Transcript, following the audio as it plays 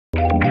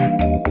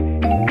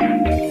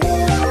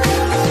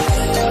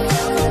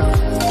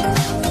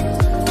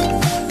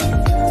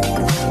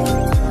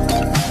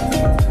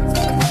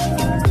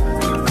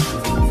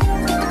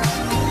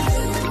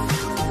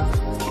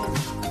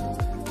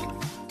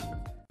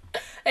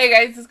Hey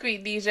guys, it's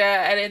Queendija,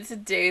 and in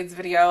today's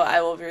video,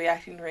 I will be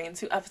reacting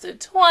to episode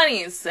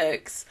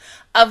 26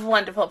 of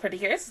Wonderful Pretty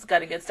Here. So it's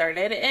gonna get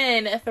started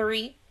in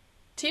 3,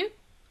 2,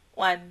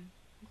 1,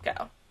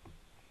 go.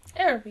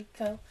 There we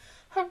go.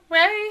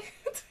 Hooray!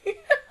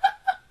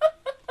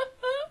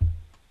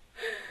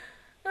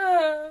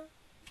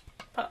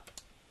 Pop.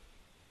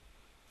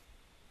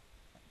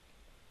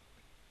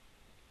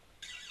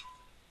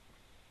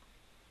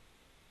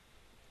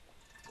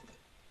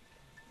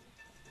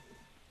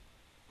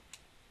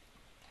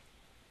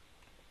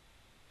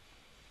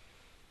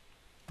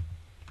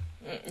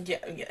 Yeah,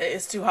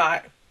 it's too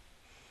hot.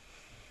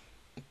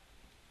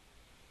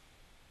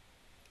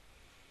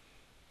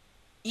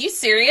 You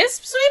serious,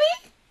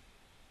 sweetie?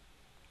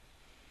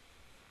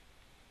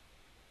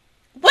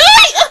 Wait!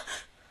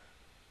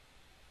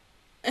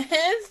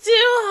 It's too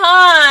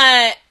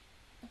hot.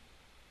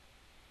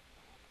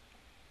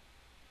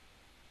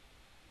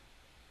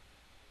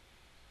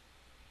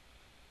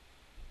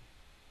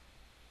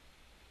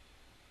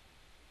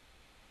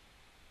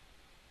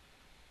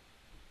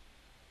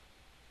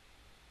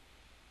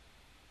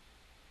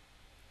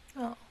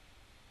 Oh.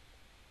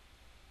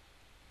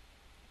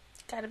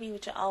 Gotta be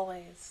with you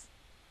always.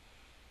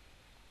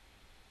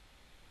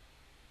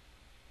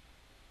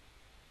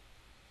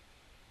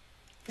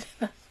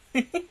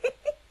 Yeah,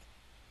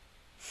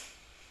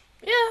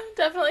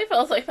 definitely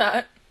feels like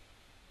that.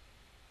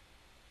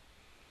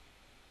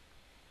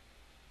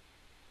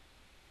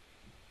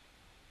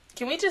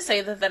 Can we just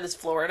say that that is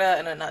Florida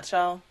in a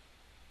nutshell?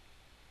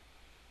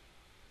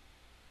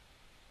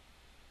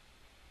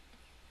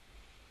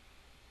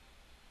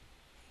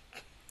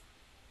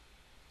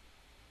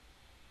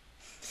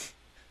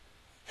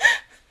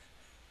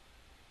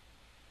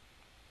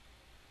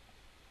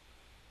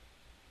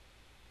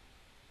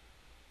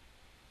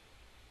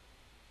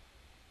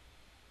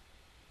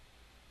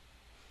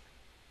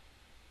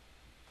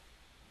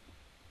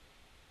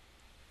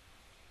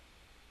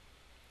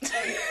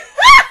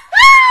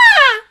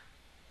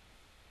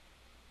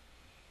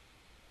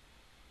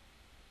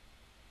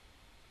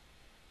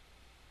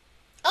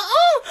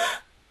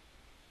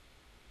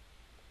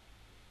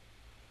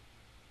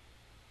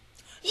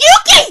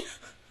 Yuki!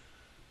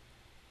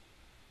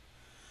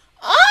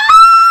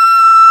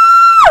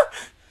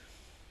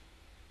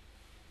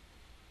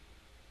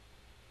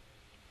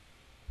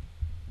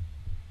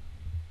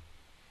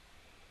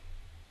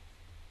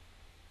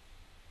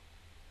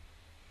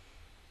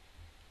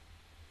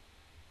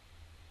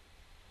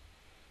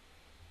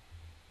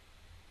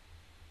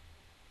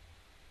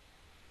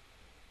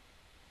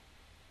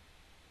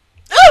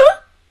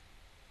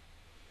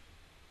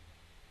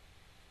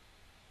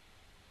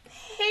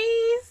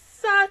 Hey,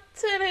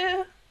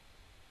 Satoru.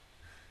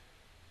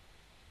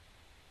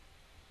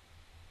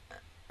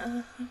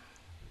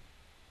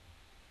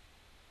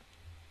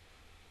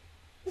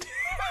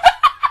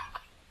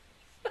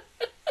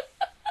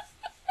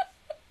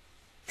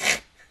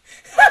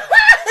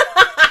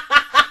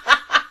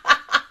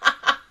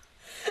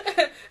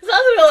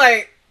 Satoru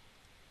like,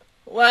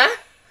 what?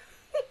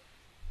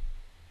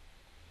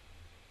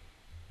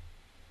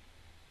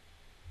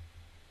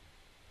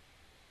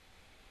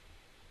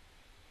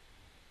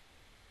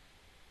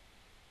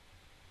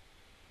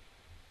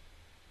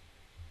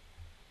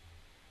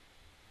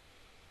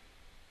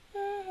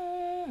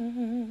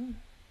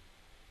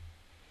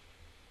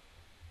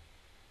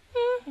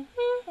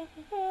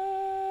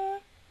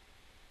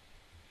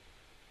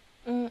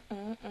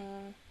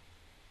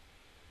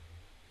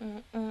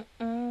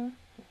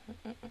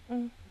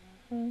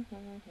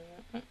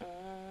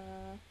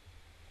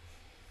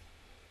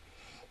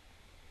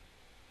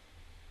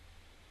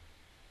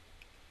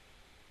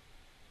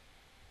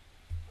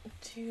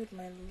 Dude,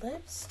 my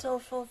lips still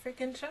feel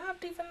freaking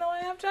chapped even though I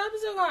have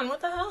chapstick on.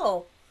 What the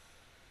hell?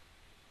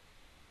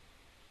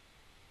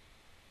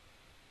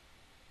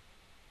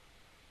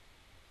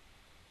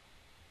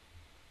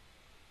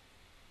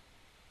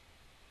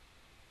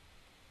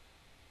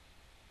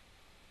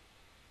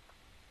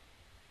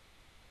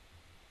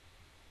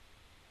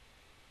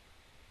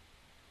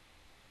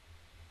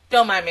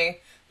 Don't mind me.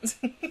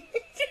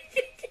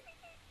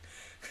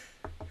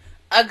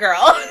 A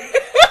girl.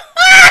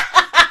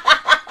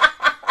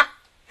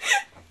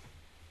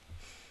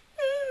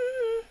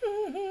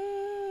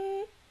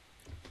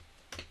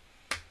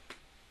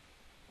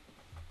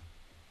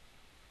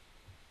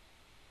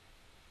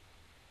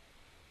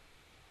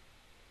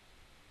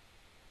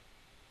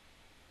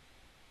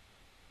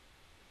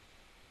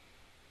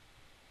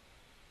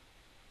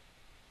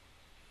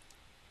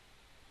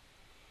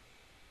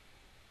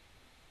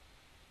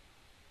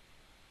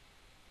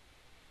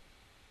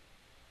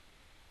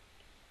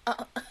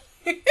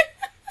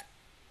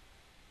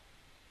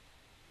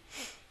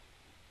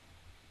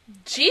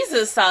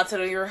 Jesus,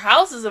 Satoru, your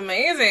house is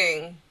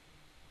amazing.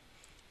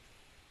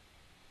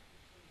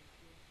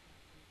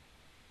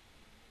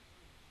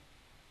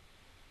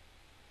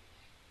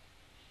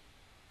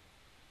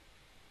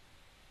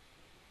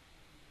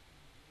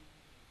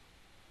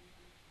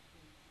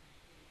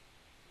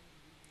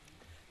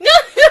 No,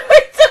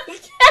 it's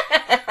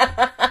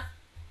okay.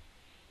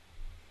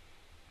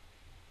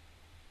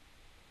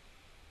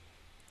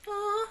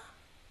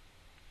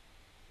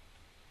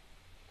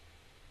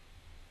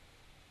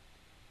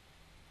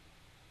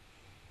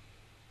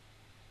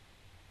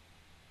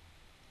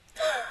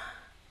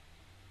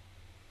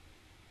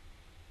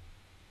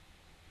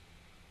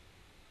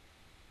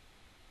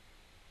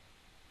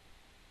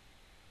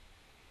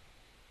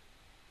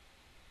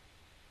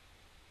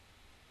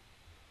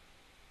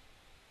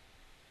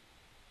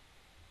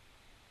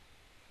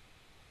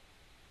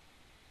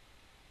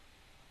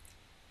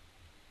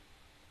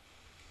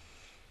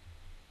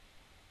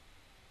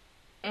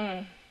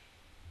 Mm.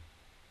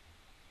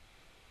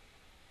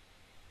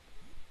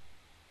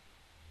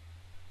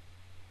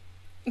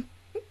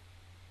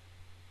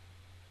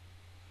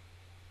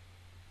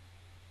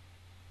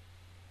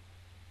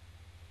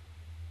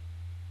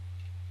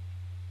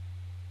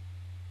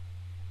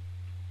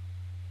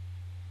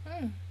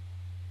 Mm.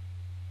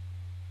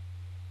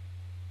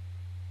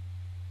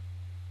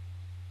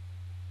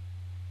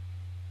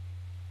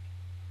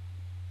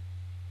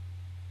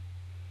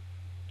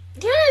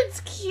 Yeah,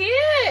 it's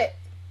cute.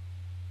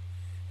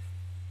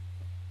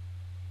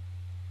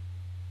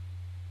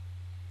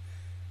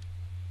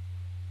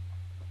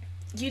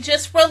 You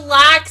just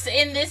relax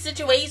in this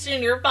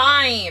situation. You're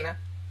fine.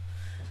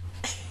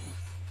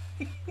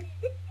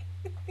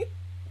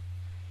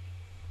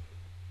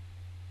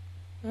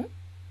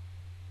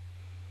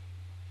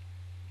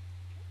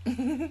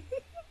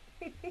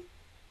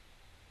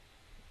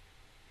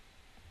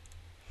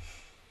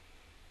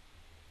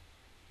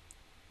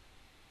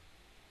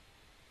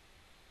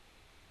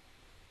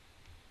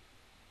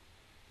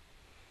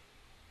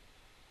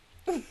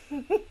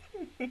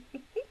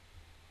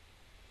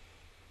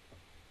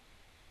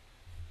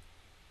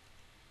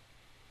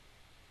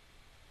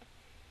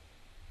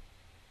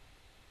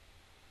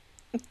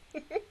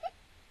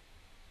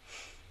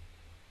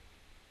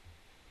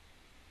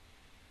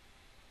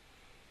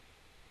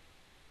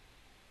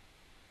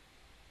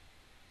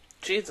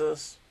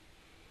 Jesus.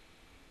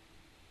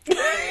 Her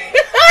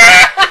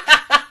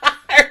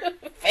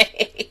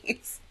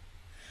face.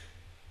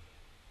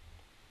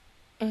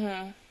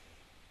 Mm-hmm.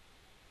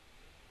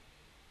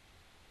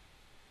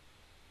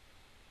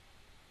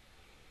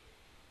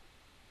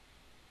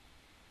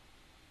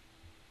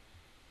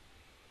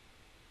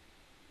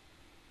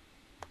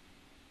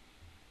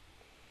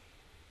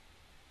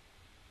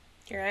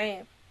 You're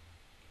right.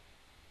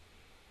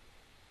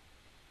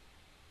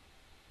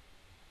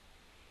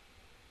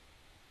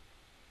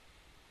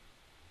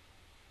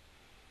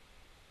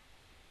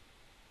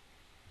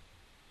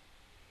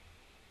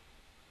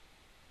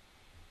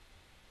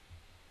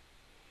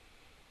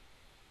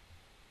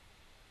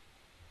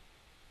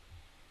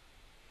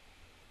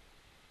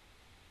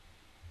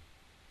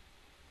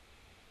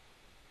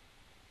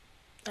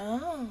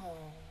 Oh.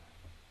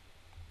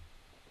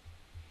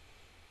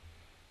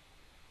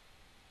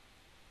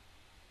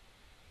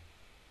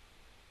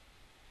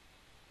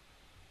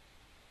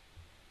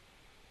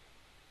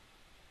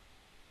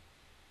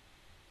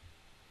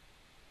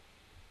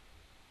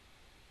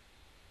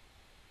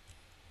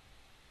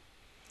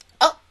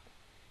 Oh.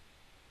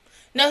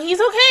 No, he's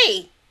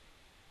okay.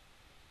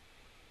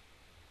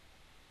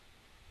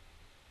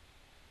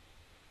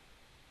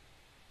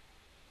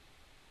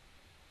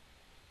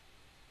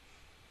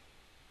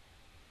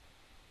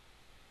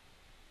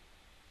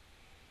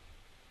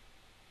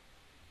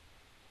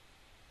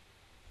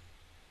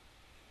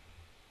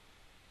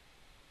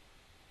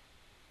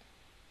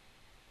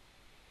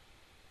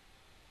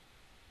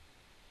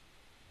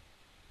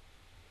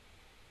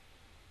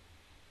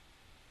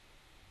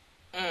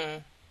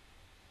 Mm.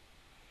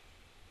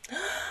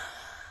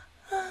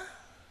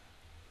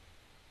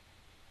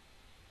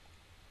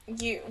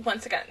 You,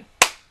 once again,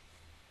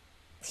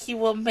 he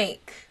will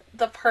make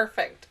the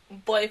perfect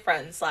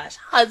boyfriend slash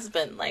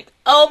husband. Like,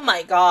 oh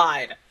my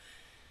god.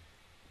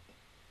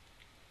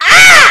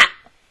 Ah!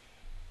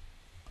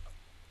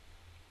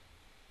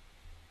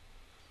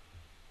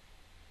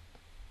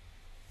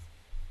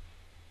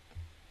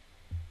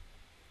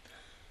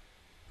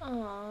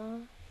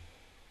 Aww.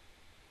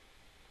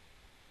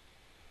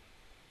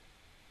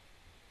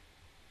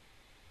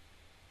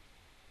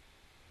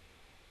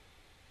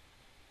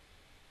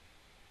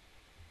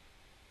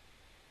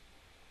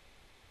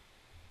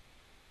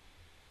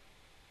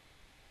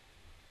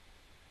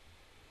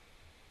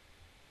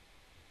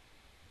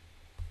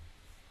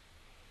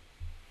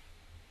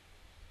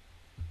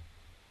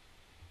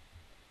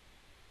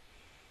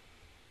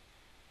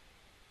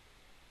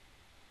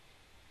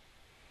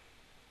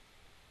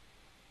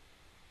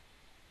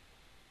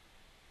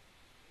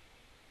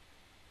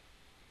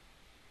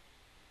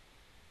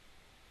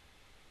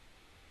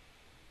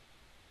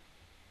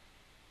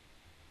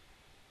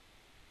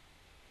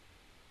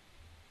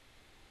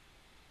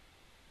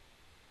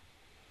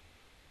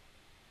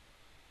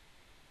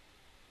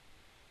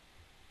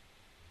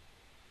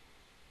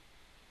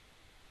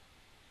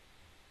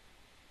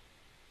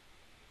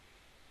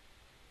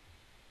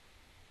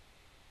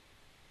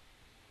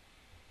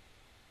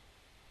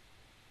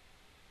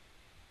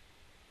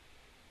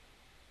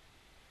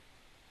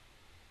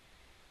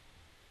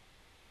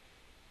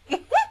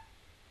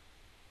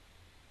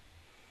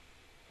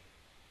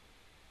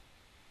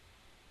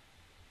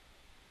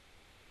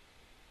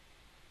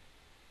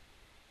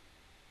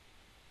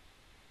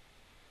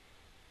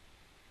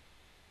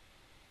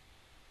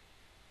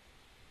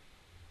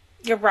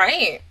 You're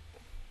right.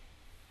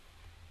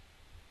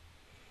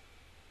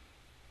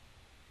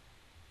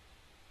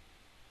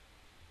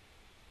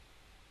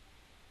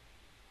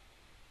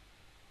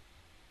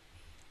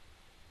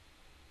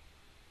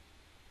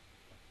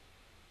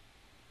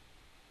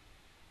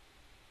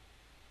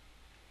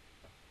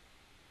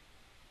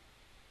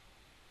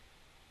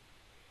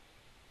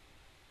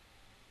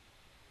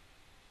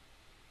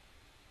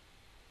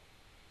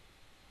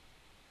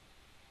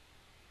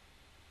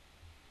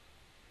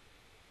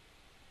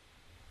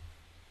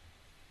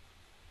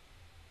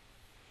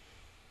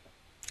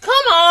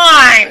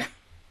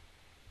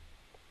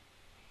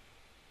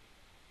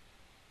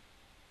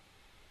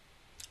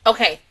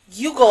 Okay,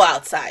 you go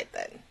outside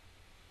then.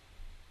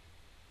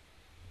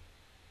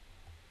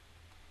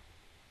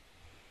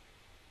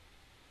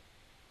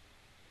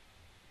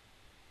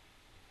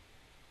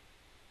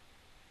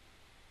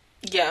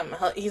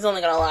 Yeah, he's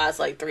only gonna last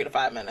like 3 to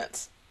 5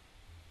 minutes.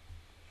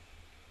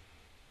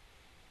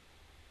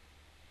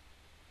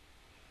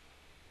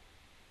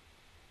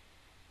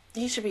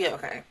 He should be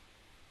okay.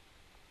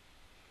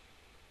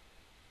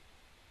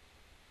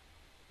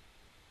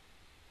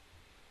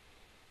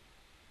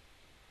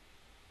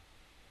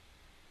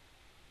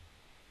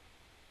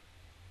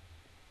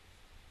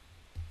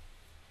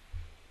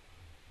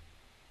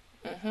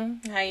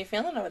 How you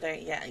feeling over there?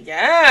 Yeah,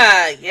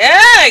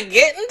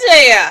 getting to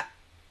ya.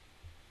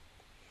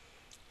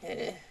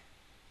 Yeah.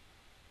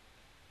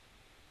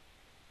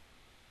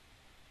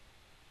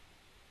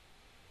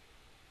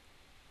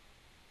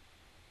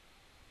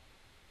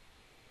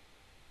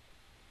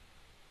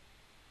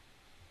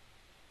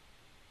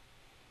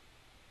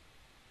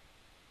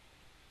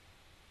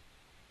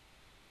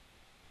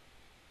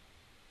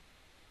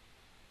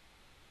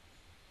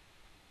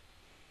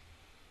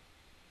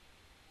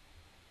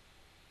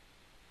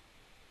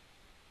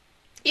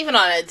 Even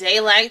on a day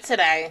like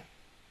today.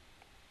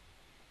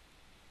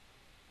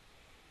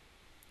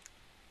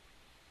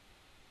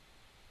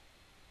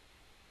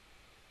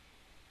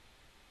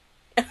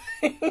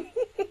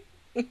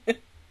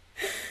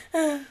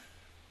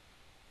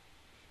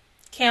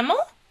 Camel?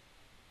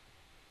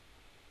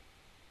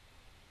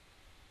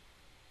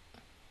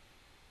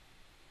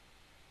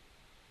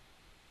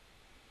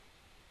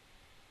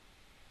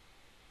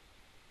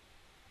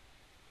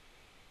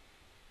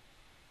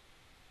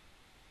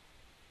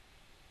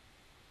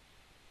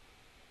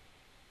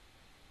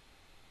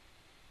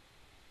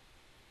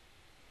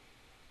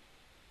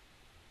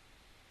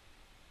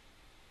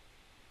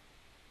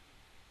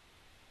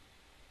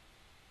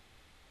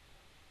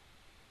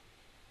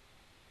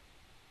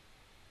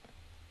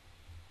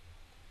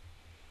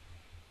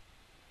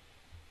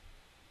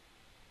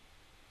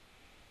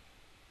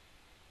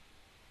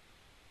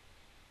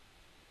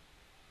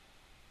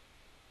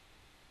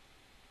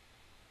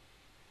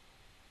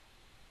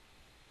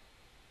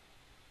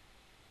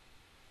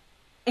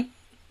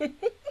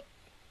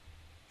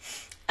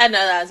 I know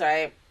that's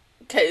right.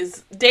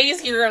 Because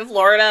days here in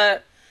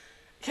Florida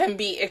can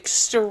be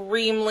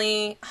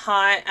extremely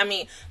hot. I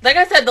mean, like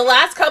I said, the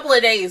last couple of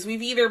days,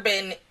 we've either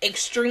been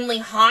extremely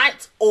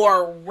hot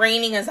or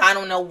raining as I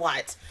don't know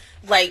what.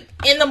 Like,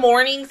 in the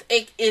mornings,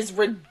 it is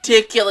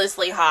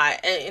ridiculously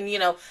hot. And you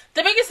know,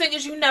 the biggest thing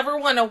is you never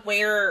want to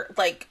wear,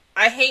 like,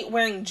 I hate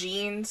wearing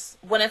jeans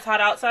when it's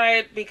hot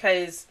outside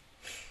because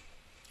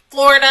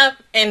Florida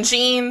and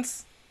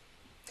jeans,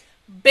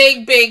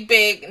 big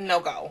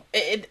no-go.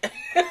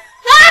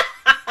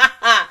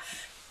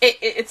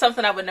 It's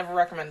something I would never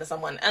recommend to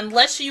someone.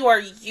 Unless you are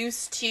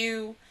used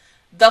to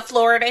the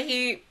Florida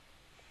heat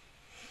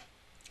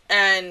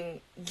and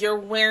you're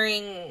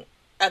wearing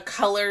a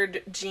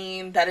colored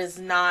jean that is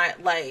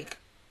not, like,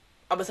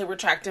 I would say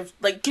retractive.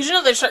 Like, because you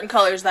know there's certain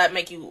colors that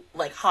make you,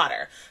 like,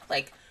 hotter.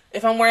 Like,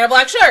 if I'm wearing a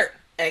black shirt,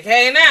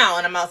 aka now,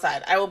 and I'm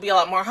outside, I will be a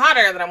lot more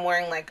hotter than I'm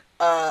wearing, like,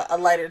 a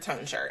lighter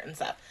tone shirt and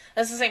stuff.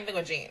 That's the same thing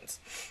with jeans.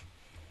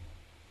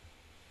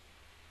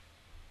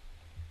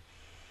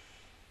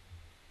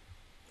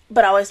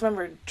 But always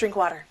remember, drink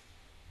water.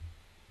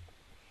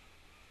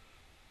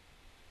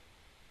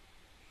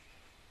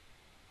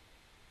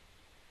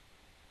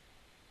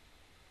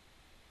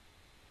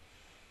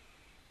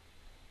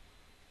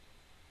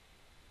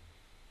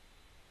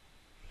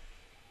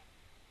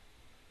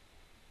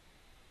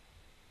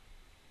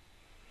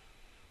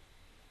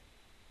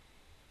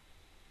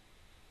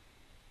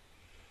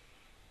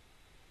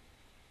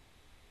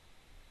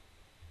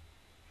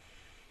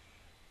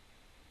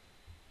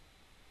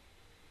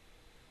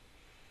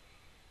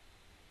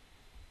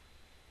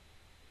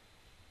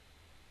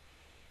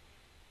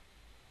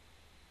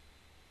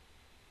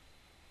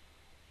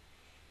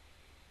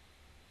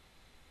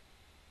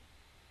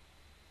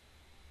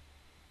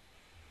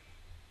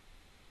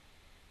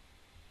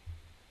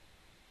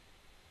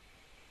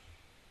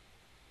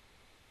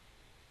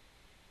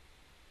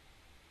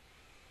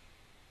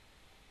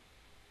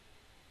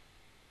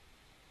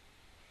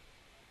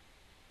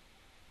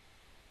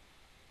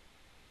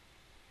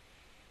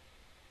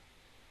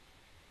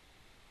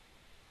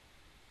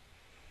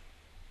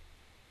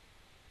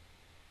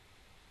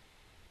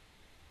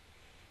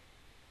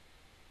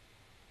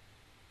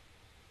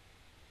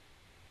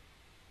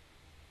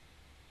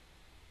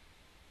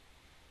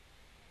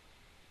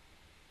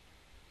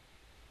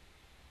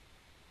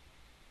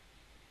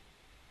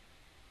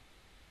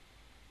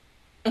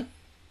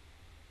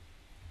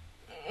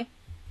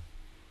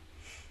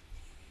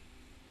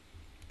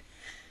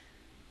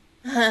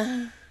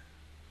 Oh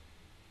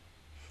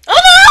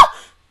no!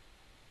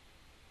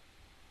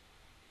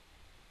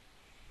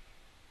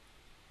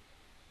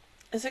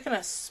 Is it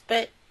gonna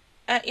spit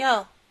at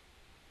y'all?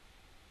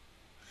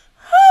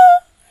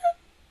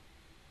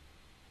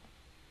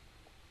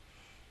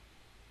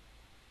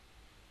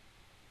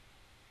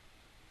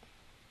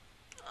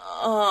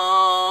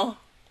 Oh.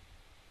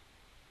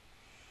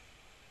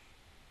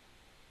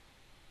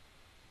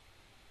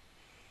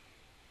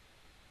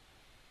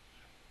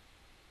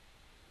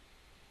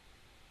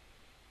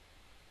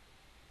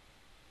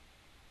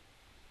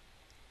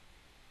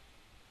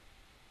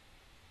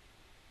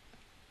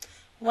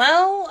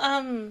 Well,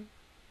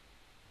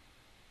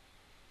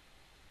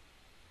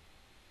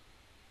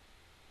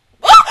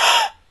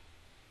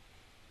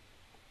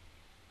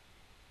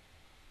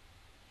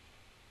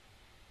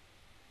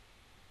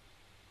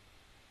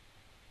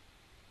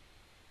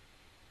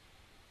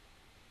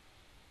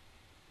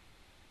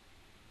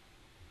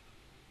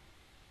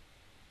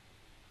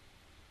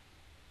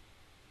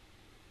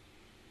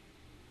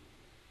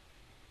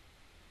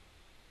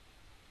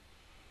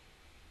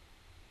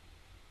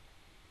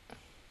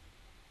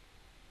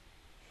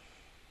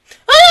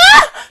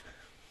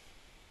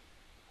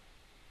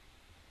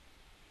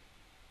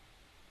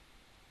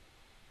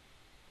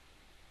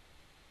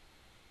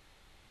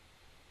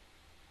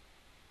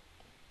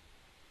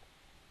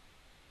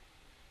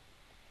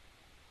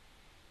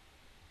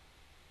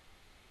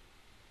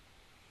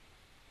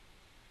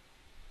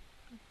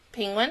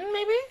 penguin,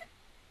 maybe?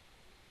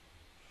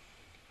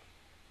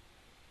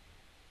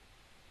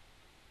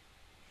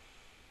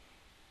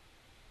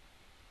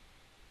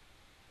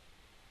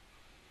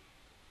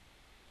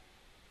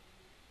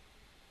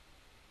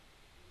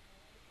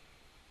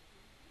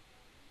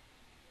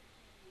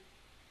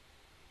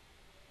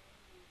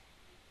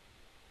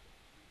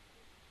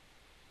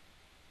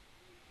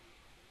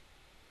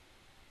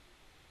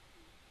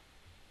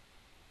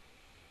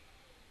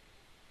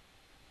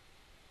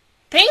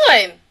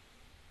 Penguin!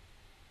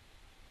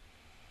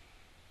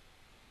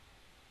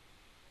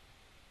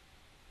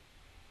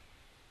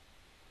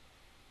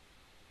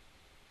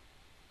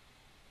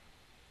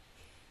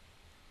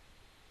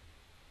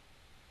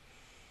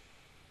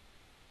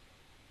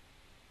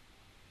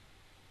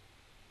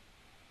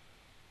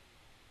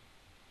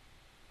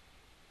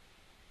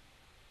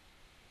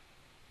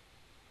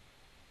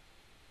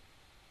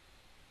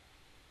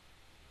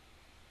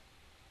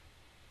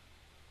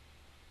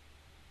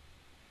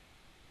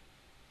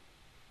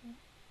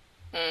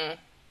 Mm.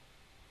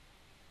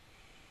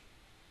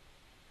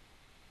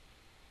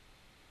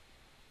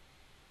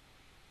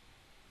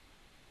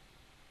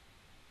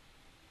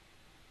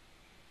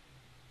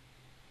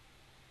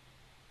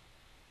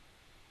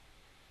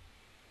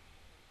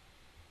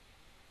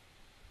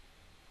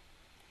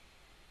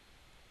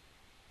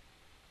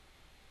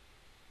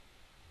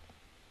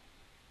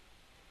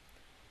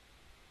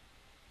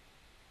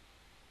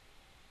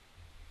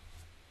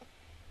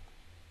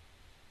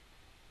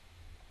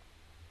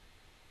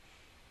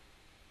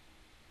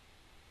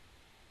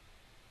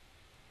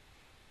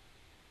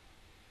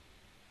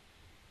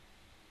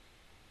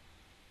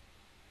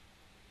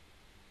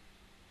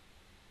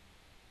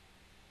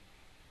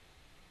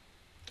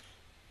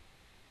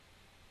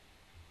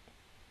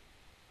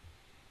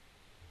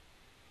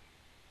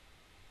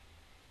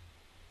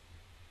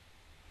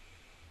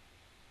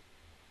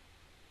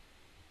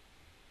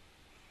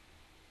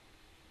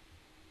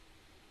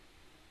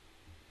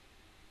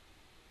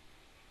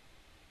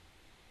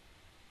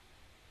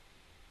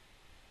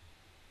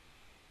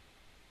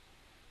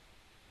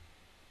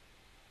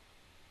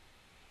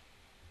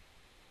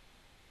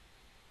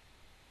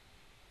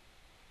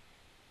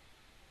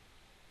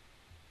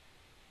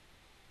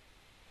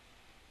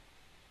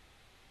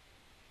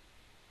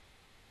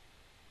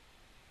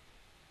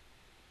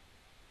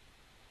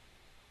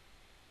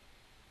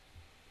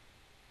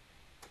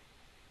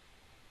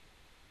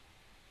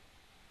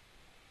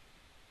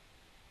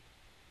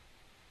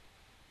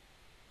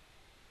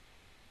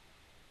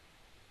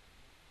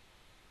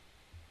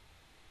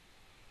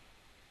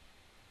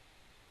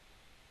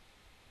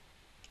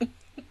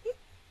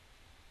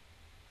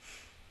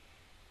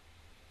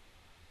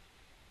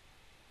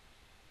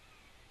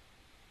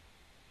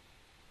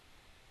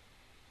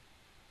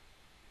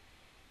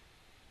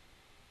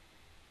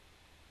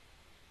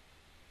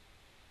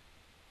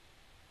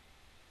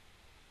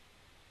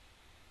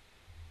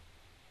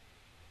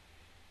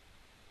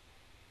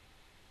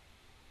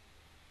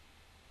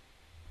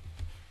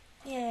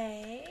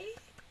 Yay.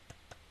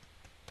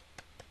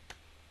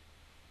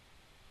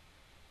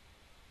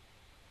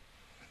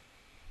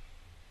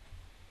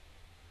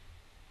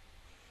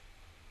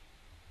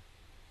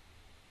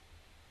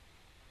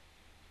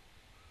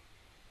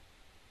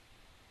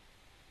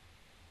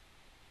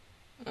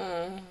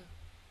 Mm.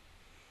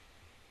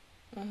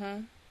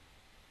 Mm-hmm.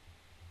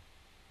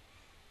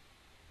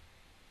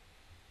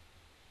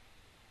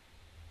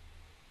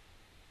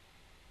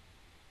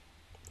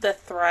 The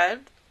thread?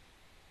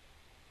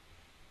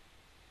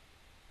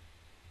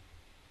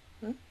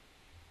 Hmm?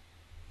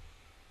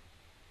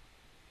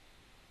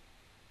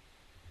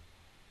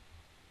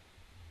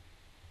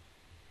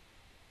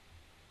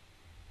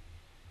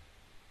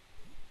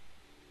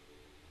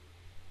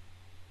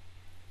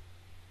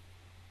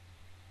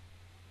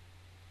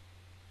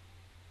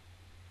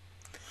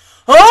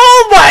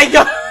 Oh my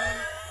god!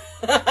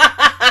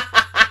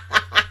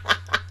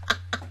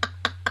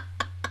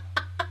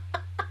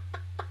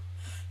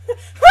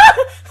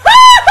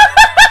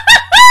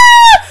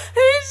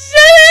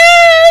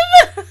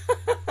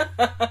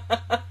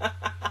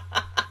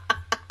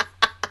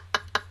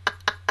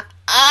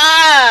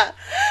 Ah!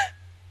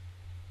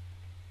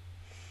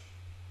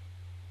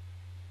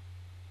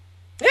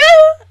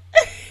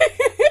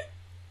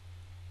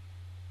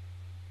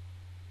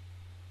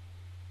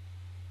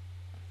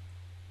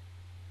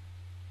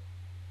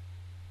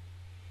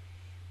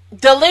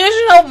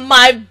 Delusional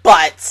my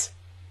butt.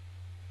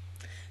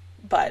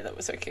 Bye, that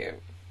was so cute.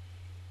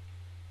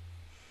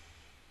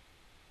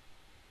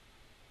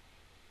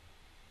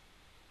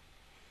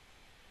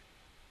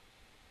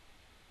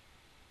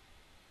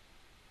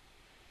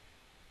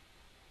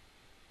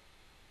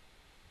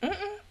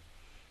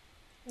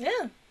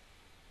 Yeah.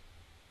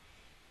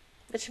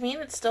 Which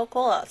means it's still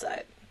cold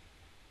outside.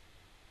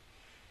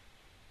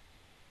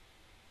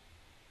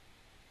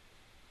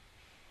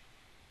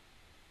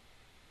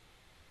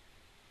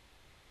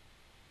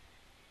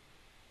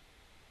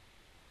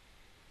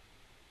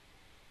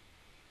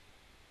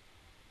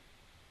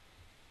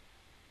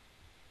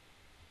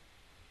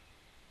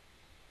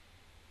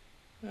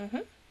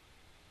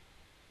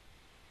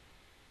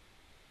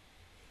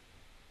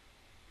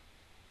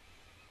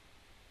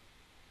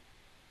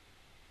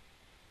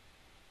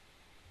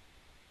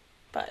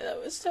 But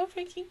that was so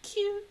freaking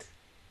cute.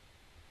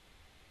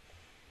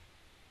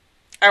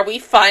 Are we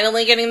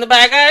finally getting the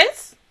bad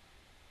guys?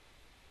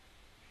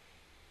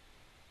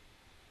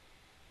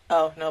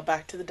 Oh, no,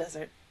 back to the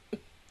desert.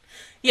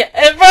 Yeah,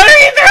 and Brother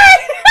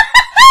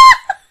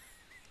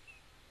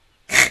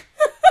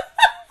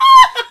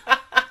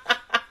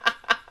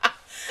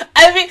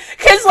I mean,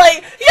 because,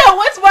 like, yeah,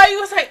 what's why he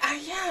was like, oh,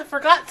 yeah, I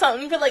forgot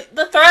something, but, like,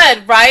 the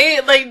thread,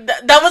 right? Like,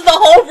 that was the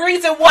whole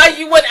reason why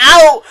you went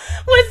out,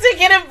 was to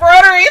get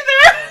embroidery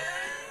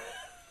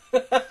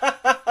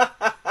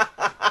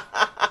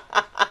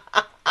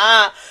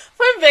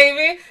but,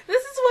 baby,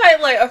 this is why,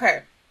 like,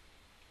 okay,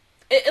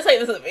 it's like,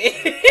 this is me.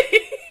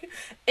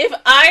 If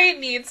I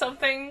need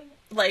something,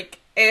 like,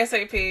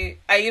 ASAP,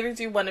 I either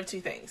do one of two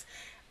things.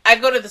 I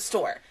go to the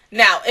store.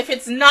 Now, if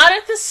it's not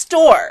at the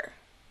store,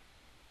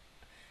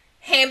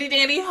 handy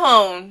dandy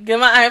home, get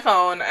my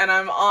iPhone, and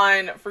I'm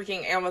on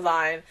freaking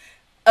Amazon,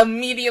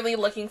 immediately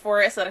looking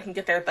for it so that I can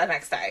get there the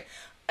next day.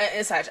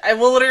 And such. I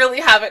will literally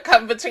have it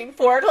come between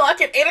 4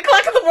 o'clock and 8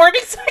 o'clock in the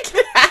morning so I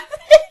can have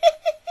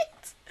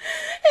it.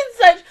 And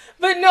such.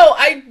 But no,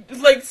 I,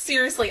 like,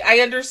 seriously, I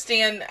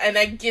understand and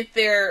I get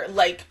their,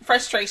 like,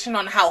 frustration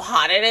on how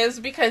hot it is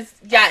because,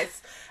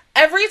 yes,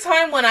 every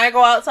time when I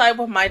go outside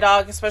with my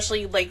dog,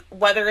 especially, like,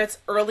 whether it's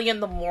early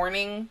in the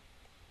morning,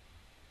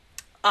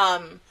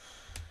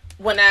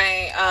 when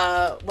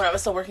I was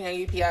still working at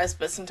UPS,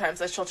 but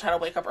sometimes I still try to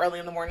wake up early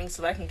in the morning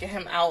so that I can get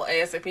him out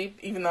ASAP,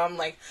 even though I'm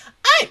like,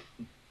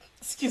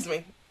 excuse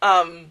me,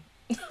 I'm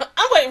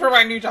waiting for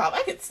my new job.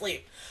 I could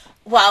sleep.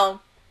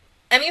 Well,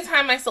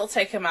 anytime I still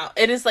take him out,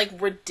 it is, like,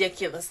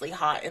 ridiculously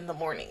hot in the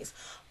mornings.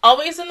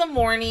 Always in the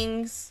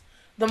mornings,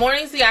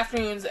 the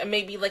afternoons, and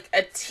maybe, like,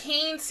 a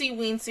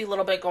teensy-weensy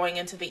little bit going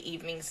into the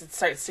evenings, it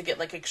starts to get,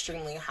 like,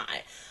 extremely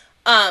high.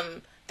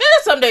 There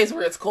are some days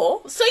where it's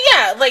cool. So,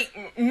 yeah,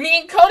 like,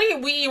 me and Cody,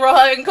 we were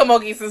hugging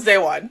Komogi since day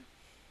one.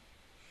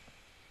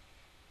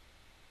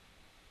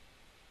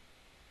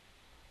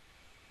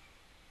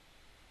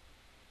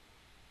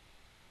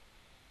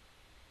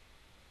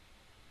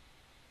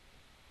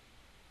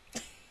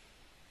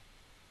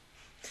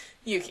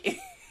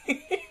 Yuki. Of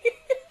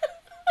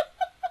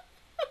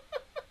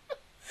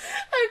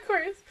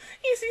course.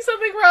 You see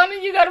something wrong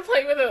and you gotta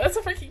play with it. That's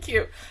so freaking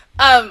cute.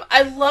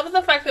 I love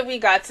the fact that we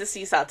got to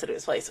see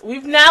Satoru's place.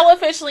 We've now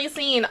officially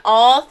seen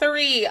all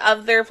 3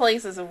 of their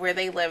places of where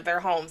they live,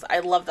 their homes. I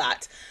love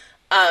that.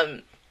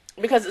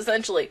 Because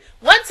essentially,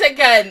 once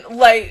again,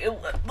 like,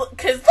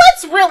 because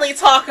let's really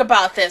talk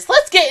about this.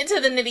 Let's get into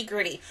the nitty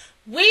gritty.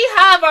 We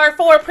have our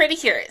 4 pretty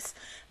cures.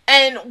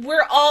 And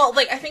we're all,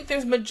 like, I think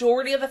there's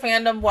majority of the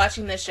fandom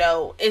watching this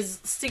show is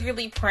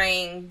secretly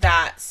praying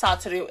that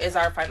Satoru is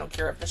our final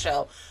cure of the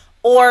show.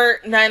 Or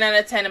 9 out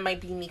of 10, it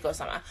might be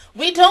Miko-sama.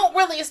 We don't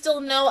really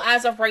still know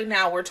as of right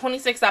now. We're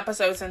 26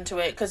 episodes into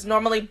it, because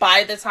normally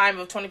by the time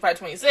of 25,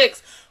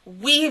 26,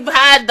 we've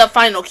had the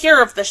final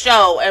cure of the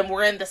show, and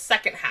we're in the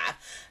second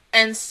half.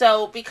 And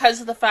so,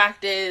 because the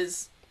fact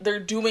is, they're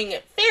doing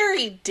it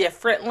very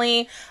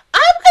differently,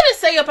 I'm gonna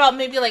say about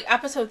maybe, like,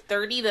 episode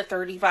 30 to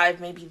 35,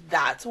 maybe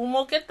that's when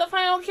we'll get the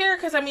final cure,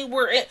 because, I mean,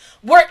 we're in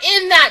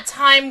that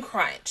time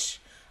crunch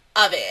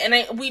of it,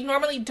 and we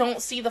normally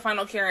don't see the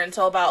final cure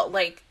until about,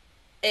 like,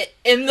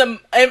 in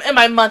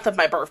my month of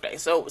my birthday,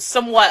 so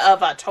somewhat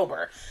of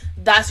October.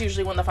 That's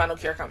usually when the final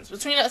cure comes.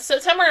 Between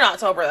September and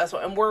October, that's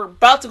what, and we're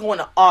about to go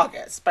into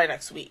August by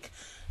next week.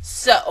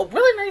 So,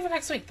 really not even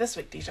next week, this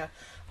week, Deja.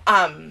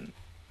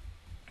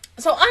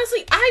 So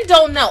honestly, I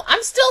don't know.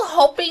 I'm still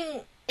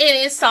hoping it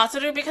is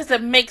Satoru because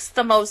it makes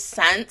the most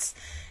sense.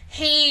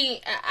 He's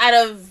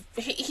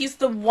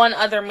the one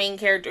other main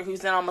character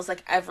who's in almost,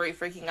 like, every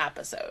freaking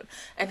episode.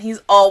 And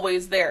he's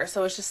always there,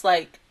 so it's just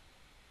like,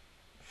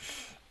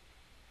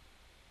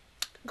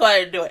 go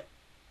ahead and do it.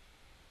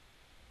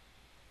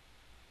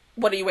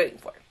 What are you waiting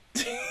for?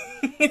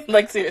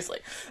 Like, seriously.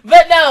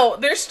 But no,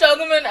 their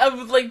struggle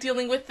of, like,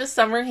 dealing with the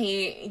summer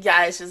heat.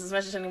 Yeah, it's just as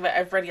much as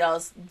everybody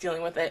else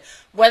dealing with it.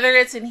 Whether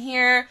it's in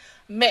here,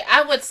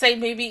 I would say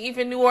maybe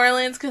even New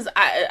Orleans, because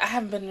I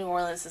haven't been to New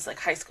Orleans since, like,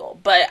 high school.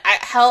 But, I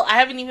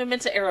haven't even been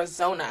to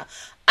Arizona.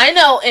 I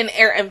know in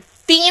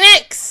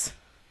Phoenix,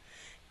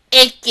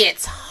 it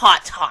gets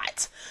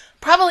hot.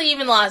 Probably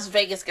even Las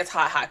Vegas gets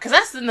hot, because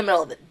that's in the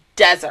middle of the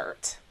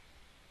desert.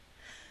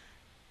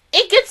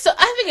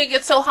 I think it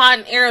gets so hot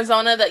in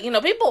Arizona that,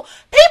 people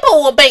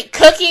will bake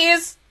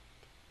cookies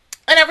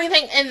and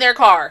everything in their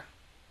car.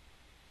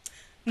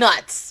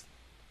 Nuts.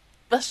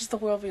 That's just the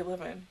world we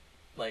live in.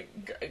 Like,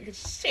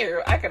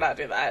 sure, I cannot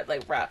do that.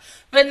 Like, bruh.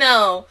 But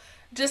no,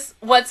 just,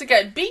 once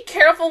again, be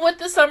careful with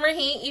the summer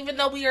heat. Even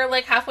though we are,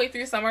 like, halfway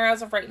through summer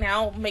as of right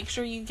now, make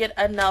sure you get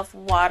enough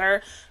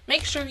water.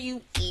 Make sure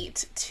you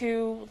eat,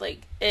 too.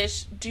 Like,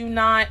 ish. Do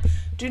not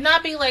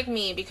be like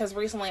me, because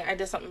recently I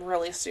did something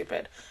really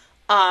stupid.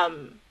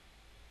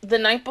 The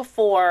night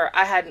before,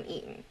 I hadn't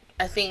eaten.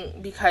 I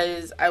think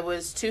because I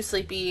was too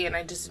sleepy and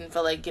I just didn't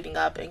feel like getting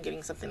up and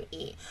getting something to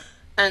eat.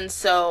 And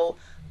so,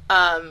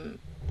 the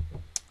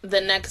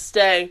next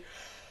day,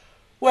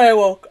 when I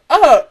woke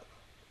up,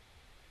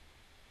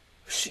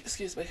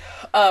 excuse me,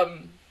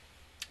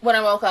 when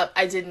I woke up,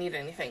 I didn't eat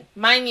anything.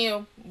 Mind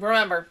you,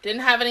 remember,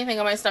 didn't have anything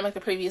on my stomach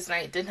the previous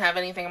night, didn't have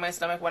anything on my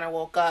stomach when I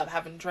woke up,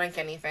 haven't drank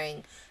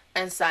anything,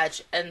 and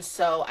such, and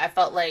so I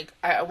felt like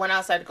I went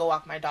outside to go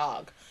walk my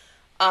dog,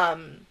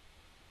 and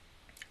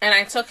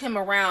I took him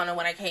around, and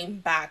when I came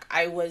back,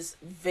 I was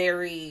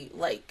very,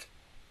 like,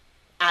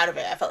 out of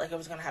it. I felt like I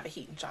was going to have a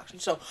heat injection.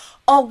 So,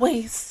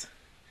 always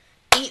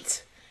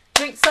eat,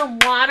 drink some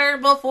water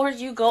before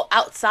you go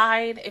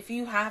outside. If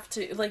you have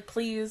to, like,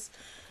 please,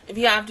 if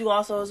you have to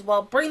also as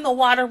well, bring the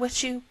water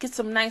with you. Get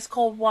some nice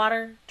cold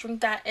water.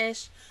 Drink that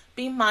ish.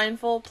 Be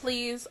mindful,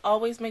 please.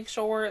 Always make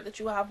sure that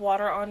you have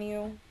water on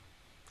you.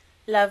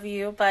 Love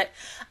you. But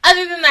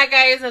other than that,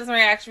 guys, that's my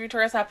reaction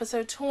to us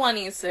episode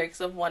 26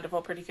 of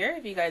Wonderful Precure.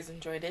 If you guys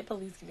enjoyed it,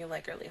 please give me a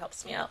like. It really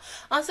helps me out.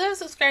 Also,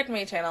 subscribe to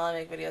my channel. I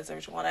make videos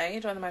every single day.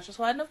 Join the Match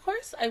Squad. And of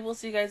course, I will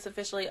see you guys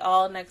officially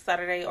all next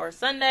Saturday or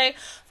Sunday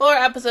for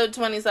episode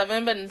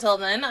 27. But until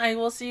then, I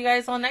will see you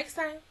guys all next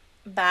time.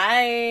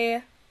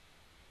 Bye.